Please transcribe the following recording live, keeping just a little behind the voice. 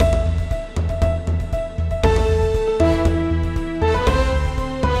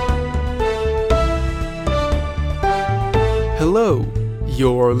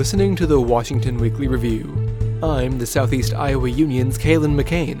You're listening to the Washington Weekly Review. I'm the Southeast Iowa Union's Kalen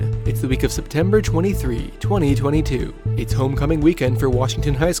McCain. It's the week of September 23, 2022. It's homecoming weekend for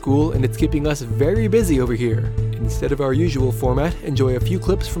Washington High School, and it's keeping us very busy over here. Instead of our usual format, enjoy a few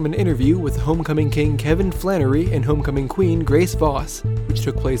clips from an interview with Homecoming King Kevin Flannery and Homecoming Queen Grace Voss, which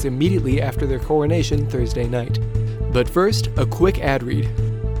took place immediately after their coronation Thursday night. But first, a quick ad read.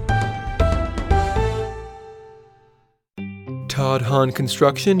 Todd Hahn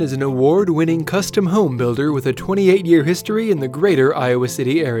Construction is an award-winning custom home builder with a 28-year history in the greater Iowa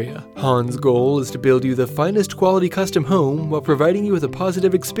City area. Hahn's goal is to build you the finest quality custom home while providing you with a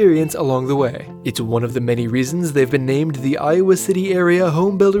positive experience along the way. It's one of the many reasons they've been named the Iowa City Area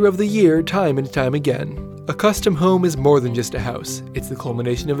Home Builder of the Year time and time again. A custom home is more than just a house. It's the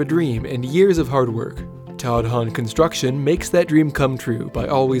culmination of a dream and years of hard work. Todd Hahn Construction makes that dream come true by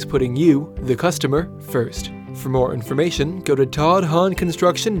always putting you, the customer, first. For more information, go to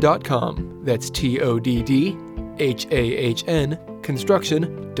toddhahnconstruction.com. That's TODDHAHN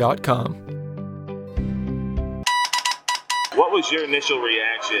construction.com. What was your initial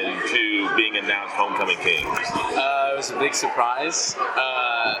reaction to being announced Homecoming King? It was a big surprise.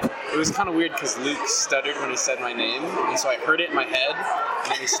 It was kind of weird because Luke stuttered when he said my name, and so I heard it in my head,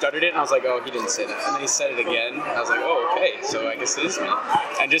 and then he stuttered it, and I was like, oh, he didn't say that. And then he said it again, and I was like, oh, okay, so I guess it is me.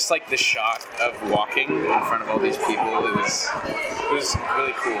 And just like the shock of walking in front of all these people, it was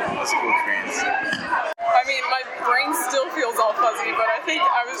really cool. It was a cool experience. I mean, my brain still feels all fuzzy, but I think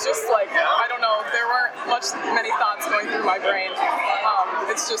I was just like, I don't know, there weren't many thoughts going through my brain.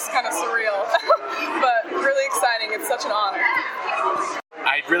 It's just kind of surreal, but really exciting. It's such an honor.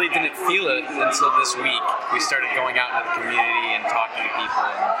 I really didn't feel it until this week. We started going out into the community and talking to people,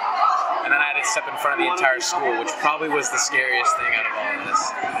 and then I had to step in front of the entire school, which probably was the scariest thing out of all of this.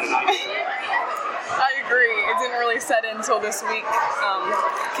 I agree. It didn't really set in until this week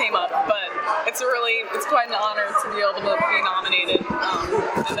came up, but it's quite an honor to be able to be nominated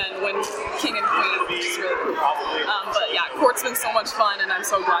and then win King and Queen, which is really cool. But yeah, court's been so much fun, and I'm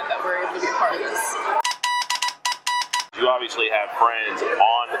so glad that we're able to be a part of this. You obviously have friends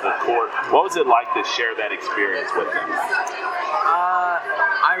on the court. What was it like to share that experience with them?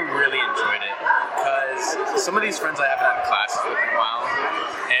 I really enjoyed it because some of these friends I haven't had classes with in a while,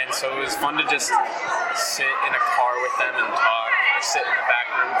 and so it was fun to just sit in a car with them and talk, or sit in the back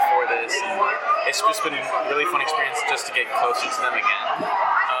room before this, and it's just been a really fun experience just to get closer to them again.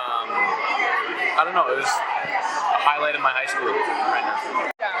 I don't know, it was a highlight of my high school right now.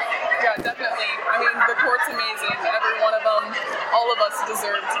 Yeah, definitely. I mean, the court's amazing. Every one of them, all of us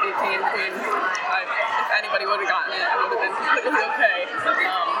deserve to be King and Queen. If anybody would have gotten it, it would have been completely okay.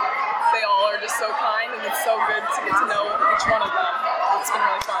 They all are just so kind, and it's so good to get to know each one of them. It's been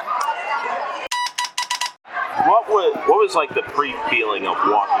really fun. What was like the pre-feeling of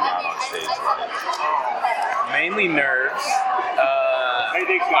walking out on stage? Mainly nerves.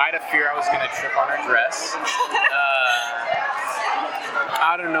 I had a fear I was going to trip on her dress.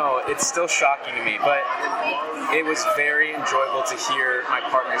 I don't know, it's still shocking to me, but it was very enjoyable to hear my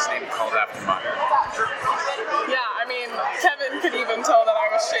partner's name called after mine. Yeah, I mean, Kevin could even tell that I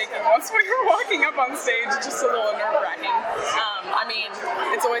was shaking once we were walking up on stage, just a little nerve-wracking. I mean,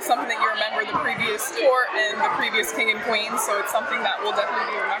 it's always something that you remember the previous court and the previous King and Queen, so it's something that will definitely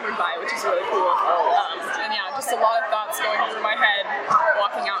be remembered by, which is really cool. And yeah, just a lot of thoughts going through my head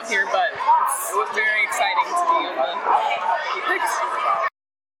walking out here, but it's very exciting to be able to be picked.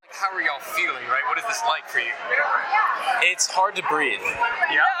 How are y'all feeling, right? What is this like for you? It's hard to breathe.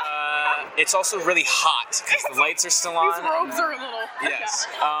 Yeah. It's also really hot because the lights are still on. These robes are a little... Yes.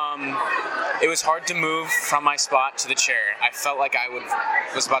 It was hard to move from my spot to the chair. I felt like I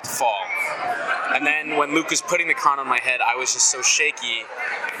was about to fall. And then when Luke was putting the crown on my head, I was just so shaky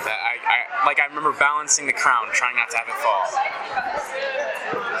that I remember balancing the crown, trying not to have it fall.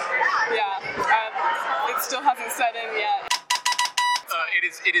 Yeah, it still hasn't set in yet.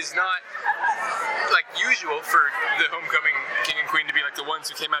 It is not like usual for the homecoming King and Queen to be like the ones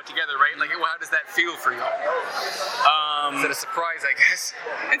who came out together, right? Like, how does that feel for y'all? Is it a surprise, I guess?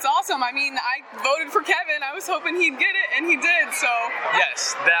 It's awesome. I mean, I voted for Kevin. I was hoping he'd get it, and he did, so...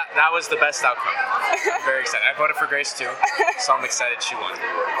 Yes, that was the best outcome. I'm very excited. I voted for Grace, too, so I'm excited she won.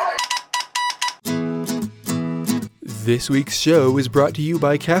 This week's show is brought to you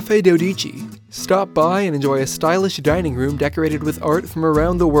by Cafe Dodici. Stop by and enjoy a stylish dining room decorated with art from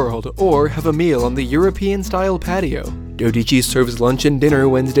around the world, or have a meal on the European-style patio. Dodici serves lunch and dinner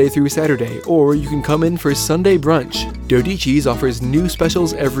Wednesday through Saturday, or you can come in for Sunday brunch. Dodici's offers new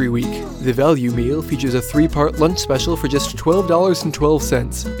specials every week. The value meal features a 3-part lunch special for just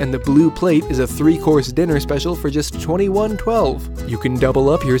 $12.12, and the blue plate is a 3-course dinner special for just $21.12. You can double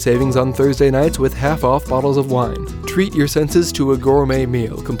up your savings on Thursday nights with half-off bottles of wine. Treat your senses to a gourmet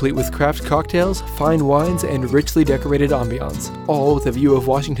meal, complete with craft cocktails, fine wines, and richly decorated ambiance, all with a view of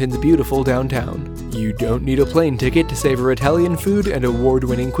Washington's beautiful downtown. You don't need a plane ticket to savor Italian food and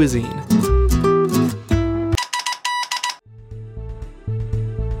award-winning cuisine.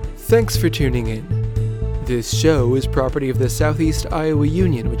 Thanks for tuning in. This show is property of the Southeast Iowa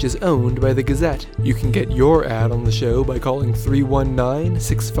Union, which is owned by the Gazette. You can get your ad on the show by calling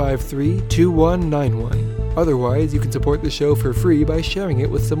 319-653-2191. Otherwise, you can support the show for free by sharing it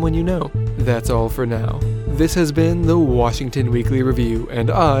with someone you know. That's all for now. This has been the Washington Weekly Review, and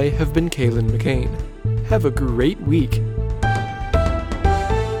I have been Kalen McCain. Have a great week.